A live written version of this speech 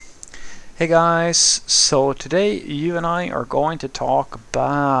Hey guys, so today you and I are going to talk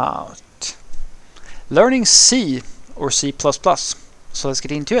about learning C or C++. So let's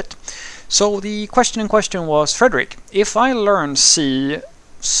get into it. So the question in question was, Frederick, if I learn C/C++,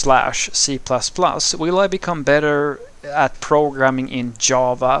 will I become better at programming in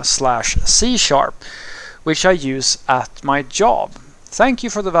Java/C#, which I use at my job? Thank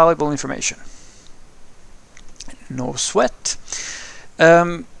you for the valuable information. No sweat.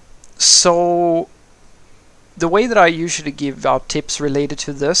 So the way that I usually give out tips related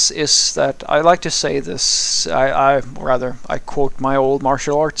to this is that I like to say this, I quote my old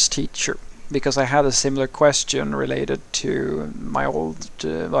martial arts teacher, because I had a similar question related to my old,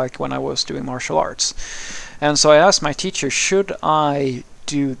 like when I was doing martial arts. And so I asked my teacher, should I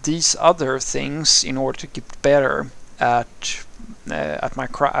do these other things in order to get better at my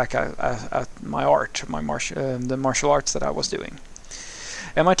art, the martial arts that I was doing?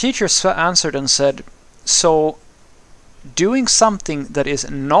 And my teacher answered and said, so doing something that is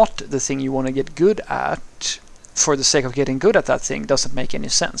not the thing you want to get good at for the sake of getting good at that thing doesn't make any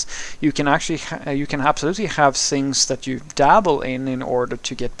sense. You can actually you can absolutely have things that you dabble in order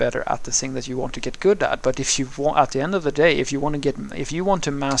to get better at the thing that you want to get good at. But if you want, at the end of the day, if you want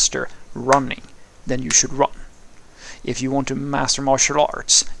to master running, then you should run. If you want to master martial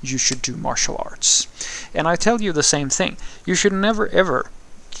arts, you should do martial arts. And I tell you the same thing. You should never ever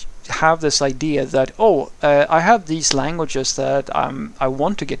have this idea that, I have these languages that I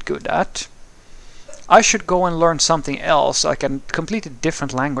want to get good at. I should go and learn something else, like a completely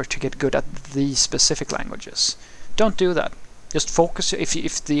different language, to get good at these specific languages. Don't do that. Just focus.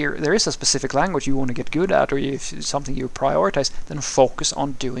 If there is a specific language you want to get good at, or if it's something you prioritize, then focus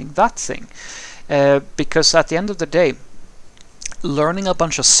on doing that thing. Because at the end of the day, learning a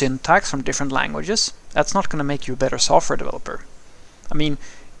bunch of syntax from different languages, that's not going to make you a better software developer. I mean,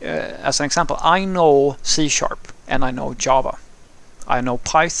 as an example, I know C# and I know Java. I know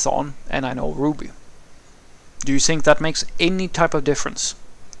Python and I know Ruby. Do you think that makes any type of difference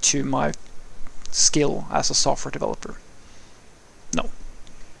to my skill as a software developer? No.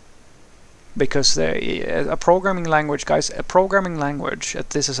 Because a programming language, guys,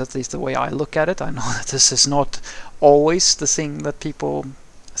 this is at least the way I look at it. I know that this is not always the thing that people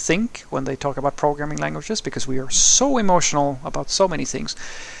think when they talk about programming languages, because we are so emotional about so many things.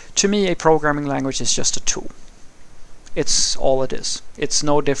 To me, a programming language is just a tool. It's all it is. It's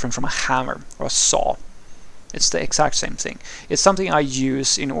no different from a hammer or a saw. It's the exact same thing. It's something I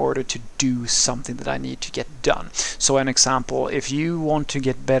use in order to do something that I need to get done. So an example, if you want to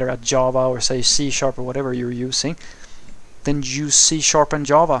get better at Java, or say C# or whatever you're using, then use C# and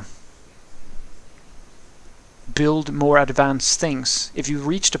Java. Build more advanced things. If you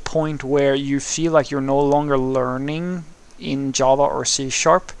reach the point where you feel like you're no longer learning in Java or C#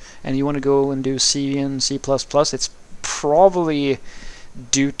 and you want to go and do C and C++, it's probably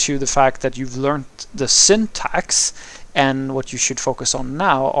due to the fact that you've learned the syntax, and what you should focus on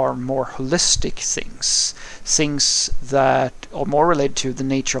now are more holistic things that are more related to the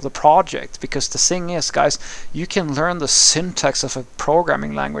nature of the project. Because the thing is, guys, you can learn the syntax of a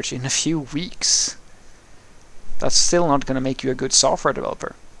programming language in a few weeks. That's still not going to make you a good software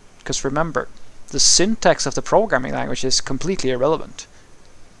developer, because remember, the syntax of the programming language is completely irrelevant.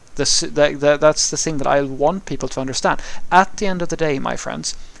 That's the thing that I want people to understand. At the end of the day, my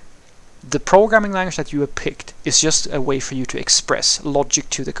friends, the programming language that you have picked is just a way for you to express logic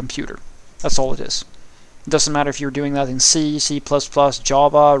to the computer. That's all it is. It doesn't matter if you're doing that in C, C++,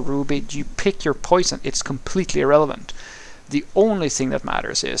 Java, Ruby. You pick your poison. It's completely irrelevant. The only thing that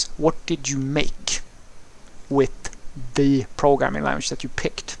matters is, what did you make with the programming language that you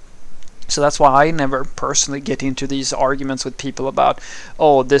picked? So that's why I never personally get into these arguments with people about,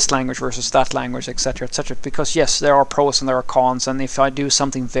 this language versus that language, etc., etc. Because yes, there are pros and there are cons, and if I do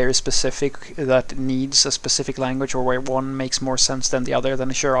something very specific that needs a specific language, or where one makes more sense than the other,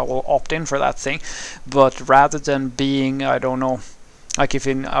 then sure, I will opt in for that thing. But rather than being, I don't know, like if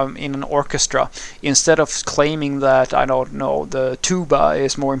in an orchestra, instead of claiming that, I don't know, the tuba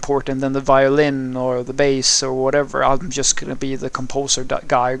is more important than the violin or the bass or whatever, I'm just going to be the composer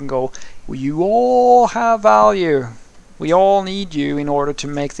guy and go, you all have value. We all need you in order to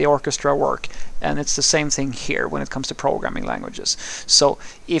make the orchestra work. And it's the same thing here when it comes to programming languages. So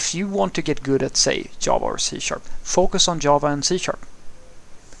if you want to get good at, say, Java or C#, focus on Java and C#.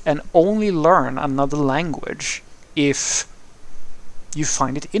 And only learn another language if you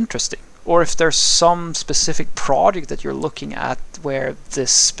find it interesting, or if there's some specific project that you're looking at where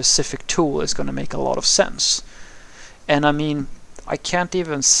this specific tool is going to make a lot of sense. And I mean, I can't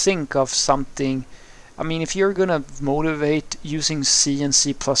even think of something I mean, if you're gonna motivate using C and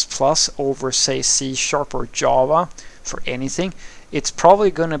C++ over, say, C# or Java for anything, it's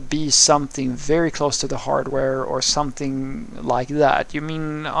probably gonna be something very close to the hardware or something like that. You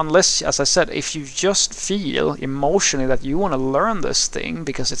mean, unless, as I said, if you just feel emotionally that you want to learn this thing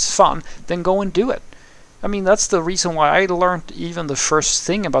because it's fun, then go and do it. I mean, that's the reason why I learned even the first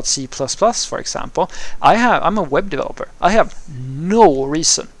thing about C++, for example. I'm a web developer. I have no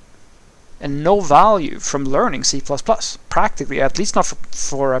reason and no value from learning C++, practically, at least not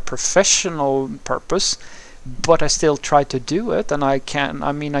for a professional purpose, but I still try to do it, and I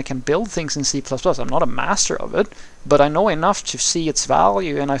can build things in C++. I'm not a master of it, but I know enough to see its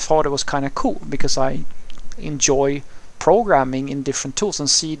value, and I thought it was kind of cool because I enjoy programming in different tools and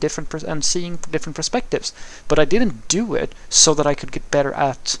seeing different perspectives. But I didn't do it so that I could get better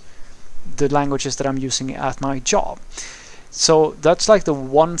at the languages that I'm using at my job. So that's like the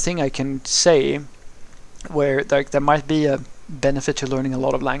one thing I can say where there might be a benefit to learning a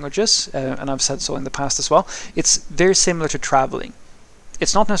lot of languages, and I've said so in the past as well. It's very similar to traveling.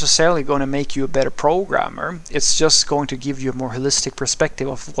 It's not necessarily going to make you a better programmer. It's just going to give you a more holistic perspective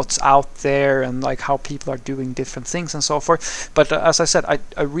of what's out there and like how people are doing different things and so forth. But as I said,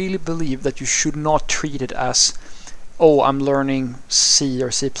 I really believe that you should not treat it as, oh, I'm learning C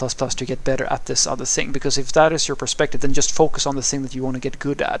or C++ to get better at this other thing. Because if that is your perspective, then just focus on the thing that you want to get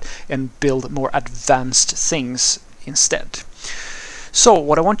good at and build more advanced things instead. So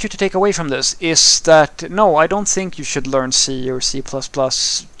what I want you to take away from this is that no, I don't think you should learn C or C++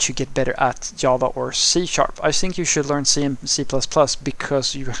 to get better at Java or C#. I think you should learn C and C++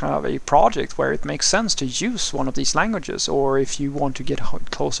 because you have a project where it makes sense to use one of these languages, or if you want to get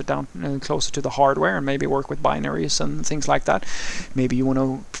closer to the hardware and maybe work with binaries and things like that. Maybe you want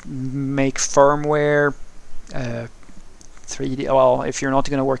to make firmware, 3D. Well, if you're not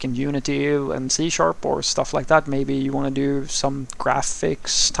going to work in Unity and C# or stuff like that, maybe you want to do some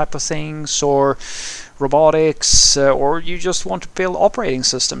graphics type of things, or robotics, or you just want to build operating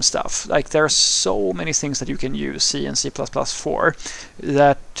system stuff. Like, there are so many things that you can use C and C++ for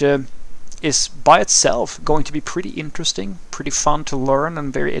that is by itself going to be pretty interesting, pretty fun to learn,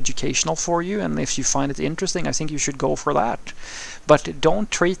 and very educational for you. And if you find it interesting, I think you should go for that. But don't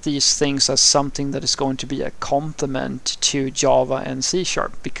treat these things as something that is going to be a complement to Java and C#,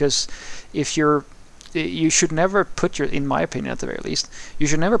 because if you should never in my opinion at the very least, you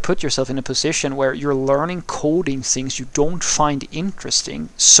should never put yourself in a position where you're learning coding things you don't find interesting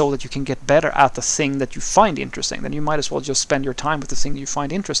so that you can get better at the thing that you find interesting. Then you might as well just spend your time with the thing you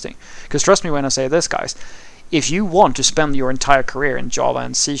find interesting. Because trust me when I say this, guys, if you want to spend your entire career in Java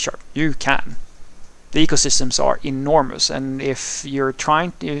and C#, you can. The ecosystems are enormous, and if you're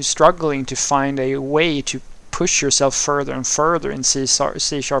struggling to find a way to push yourself further and further in C#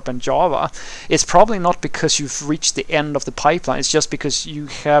 and Java, it's probably not because you've reached the end of the pipeline. It's just because you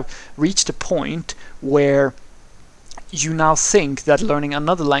have reached a point where you now think that learning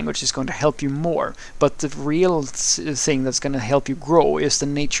another language is going to help you more. But the real thing that's going to help you grow is the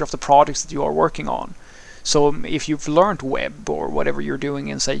nature of the projects that you are working on. So if you've learned web or whatever you're doing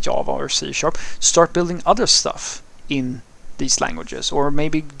in, say, Java or C#, start building other stuff in these languages, or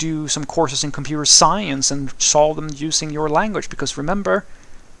maybe do some courses in computer science and solve them using your language. Because remember,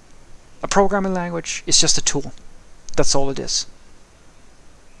 a programming language is just a tool. That's all it is.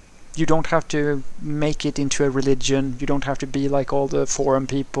 You don't have to make it into a religion. You don't have to be like all the forum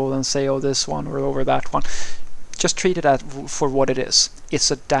people and say, oh, this one or over that one. Just treat it for what it is. It's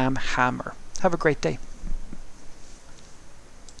a damn hammer. Have a great day.